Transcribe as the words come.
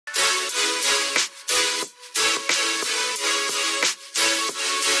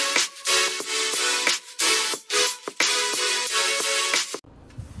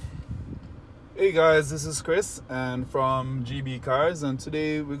Hey guys, this is Chris and from GB Cars, and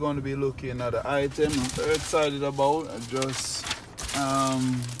today we're going to be looking at an item I'm very excited about. I just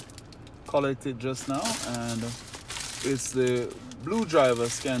collected just now, and it's the Bluedriver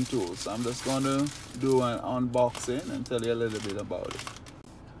scan tool. So I'm just going to do an unboxing and tell you a little bit about it.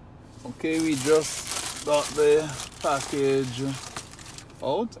 Okay, we just got the package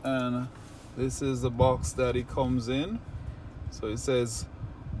out, and this is the box that it comes in. So it says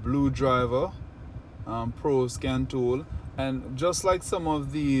Bluedriver Pro scan tool, and just like some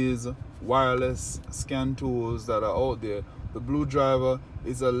of these wireless scan tools that are out there, the Bluedriver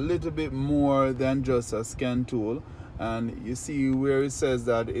is a little bit more than just a scan tool. And you see where it says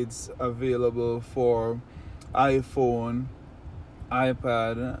that it's available for iPhone,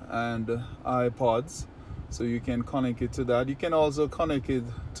 iPad and iPods, so you can connect it to that. You can also connect it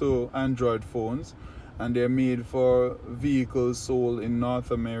to Android phones, and they're made for vehicles sold in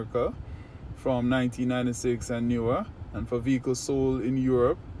North America from 1996 and newer, and for vehicles sold in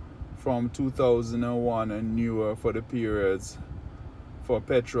Europe from 2001 and newer for the periods for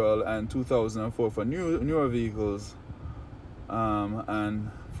petrol, and 2004 for newer vehicles, and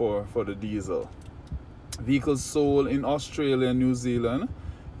for the diesel. Vehicles sold in Australia and New Zealand,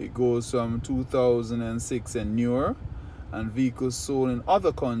 it goes from 2006 and newer, and vehicles sold in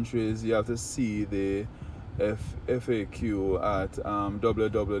other countries, you have to see the FAQ at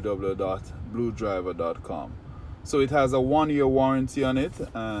www.bluedriver.com. So it has a 1-year warranty on it,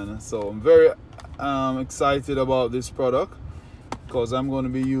 and so I'm very excited about this product because I'm going to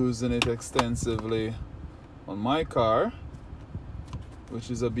be using it extensively on my car,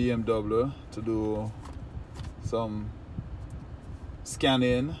 which is a BMW, to do some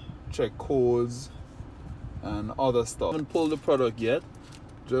scanning, check codes and other stuff. I haven't pulled the product yet,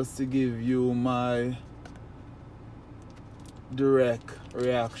 just to give you my direct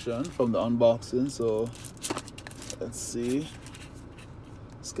reaction from the unboxing. So let's see.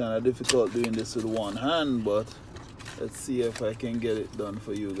 It's kind of difficult doing this with one hand, but let's see if I can get it done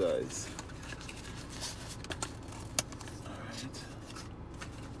for you guys. Alright,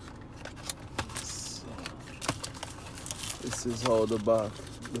 so this is how the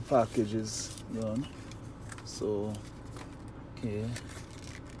package is done. So okay,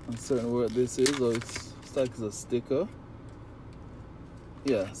 I'm certain what this is. Oh, it's like it's a sticker.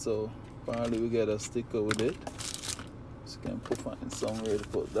 Yeah, so apparently we get a sticker with it. So you can find somewhere to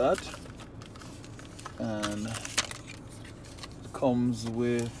put that. And it comes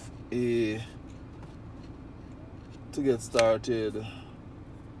with a, to get started.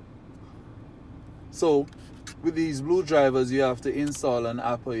 So with these Bluedrivers, you have to install an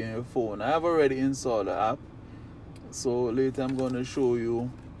app on your phone. I have already installed the app, so later I'm going to show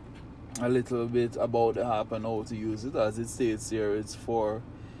you a little bit about the app and how to use it. As it states here, it's for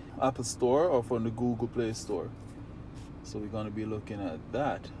Apple Store or from the Google Play Store. So we're going to be looking at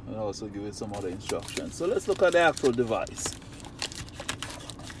that and also give it some other instructions. So let's look at the actual device.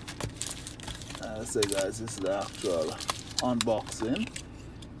 As I say, guys, this is the actual unboxing.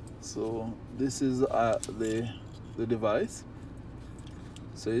 So this is the device.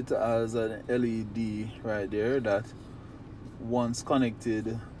 So it has an LED right there that once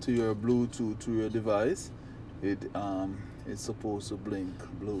connected to your Bluetooth to your device, it's supposed to blink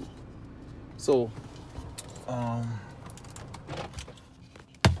blue. So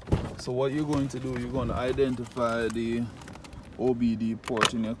so what you're going to do, you're going to identify the OBD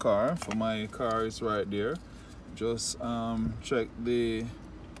port in your car. For my car, it's right there. Just check the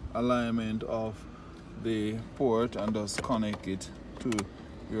alignment of the port and just connect it to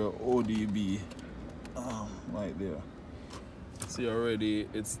your ODB right there. See, already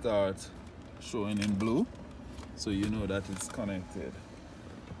it starts showing in blue, so you know that it's connected.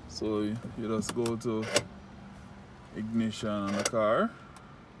 So you just go to ignition on the car,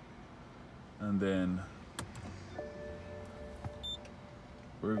 and then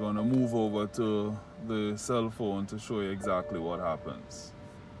we're going to move over to the cell phone to show you exactly what happens.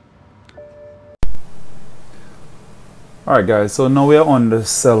 Alright guys, so now we're on the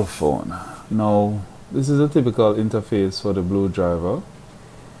cell phone. Now this is a typical interface for the Bluedriver.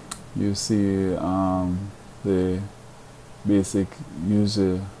 You see the basic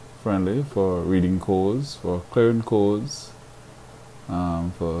user friendly for reading codes, for clearing codes,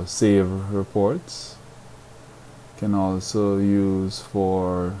 for save reports. Can also use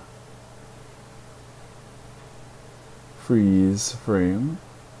for freeze frame,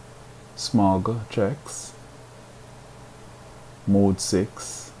 smog checks, mode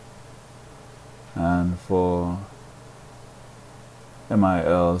 6, and for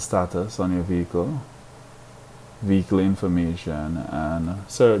MIL status on your vehicle. vehicle information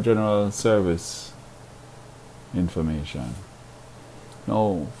and general service information.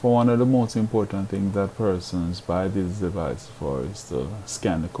 Now, for one of the most important things that persons buy this device for is to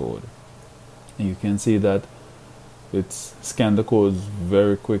scan the code. And you can see that it's scanned the codes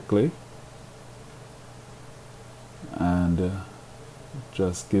very quickly, and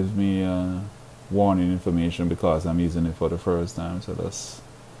just gives me warning information because I'm using it for the first time. So that's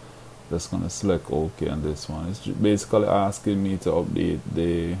gonna select OK on this one. It's basically asking me to update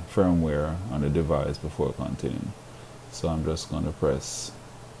the firmware on the device before continuing. So I'm just gonna press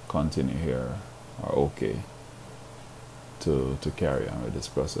continue here, or OK, to carry on with this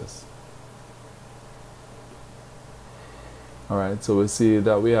process. Alright, so we see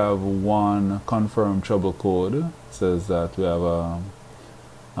that we have one confirmed trouble code. It says that we have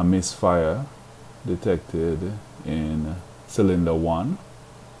a misfire detected in cylinder 1.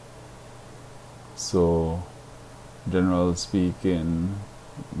 So, generally speaking,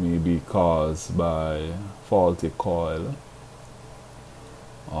 may be caused by faulty coil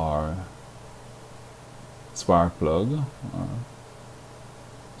or spark plug, or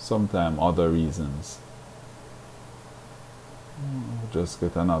sometimes other reasons. Just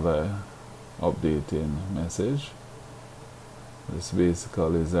get another updating message. This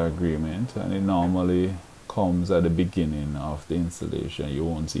basically is the agreement, and it normally comes at the beginning of the installation. You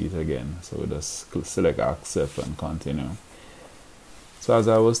won't see it again, so we just select accept and continue. So as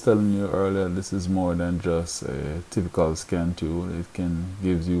I was telling you earlier, this is more than just a typical scan tool. It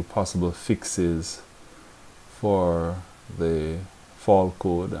gives you possible fixes for the fault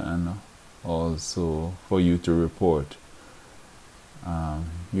code, and also for you to report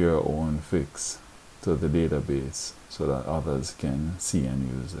your own fix to the database so that others can see and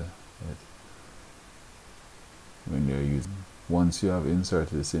use it when they're using. Once you have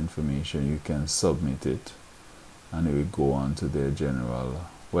inserted this information, you can submit it and it will go on to their general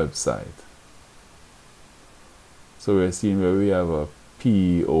website. So we're seeing where we have a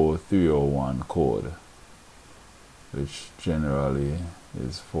P0301 code, which generally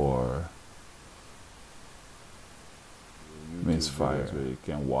is for misfire, where you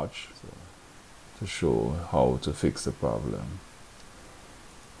can watch to show how to fix the problem.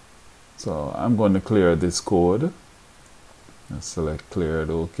 So I'm going to clear this code and select cleared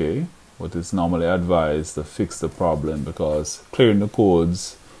OK. But it's normally advised to fix the problem, because clearing the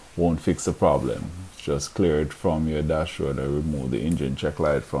codes won't fix the problem. Just clear it from your dashboard and remove the engine check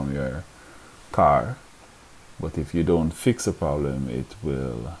light from your car. But if you don't fix the problem, it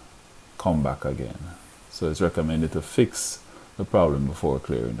will come back again. So it's recommended to fix the problem before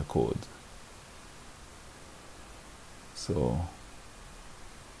clearing the code. So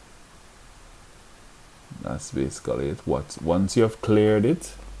that's basically it. Once you have cleared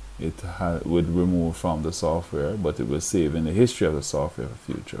it, it would remove from the software, but it will save in the history of the software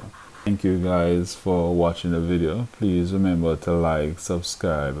for future. Thank you guys for watching the video. Please remember to like,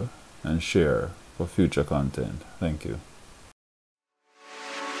 subscribe, and share for future content. Thank you.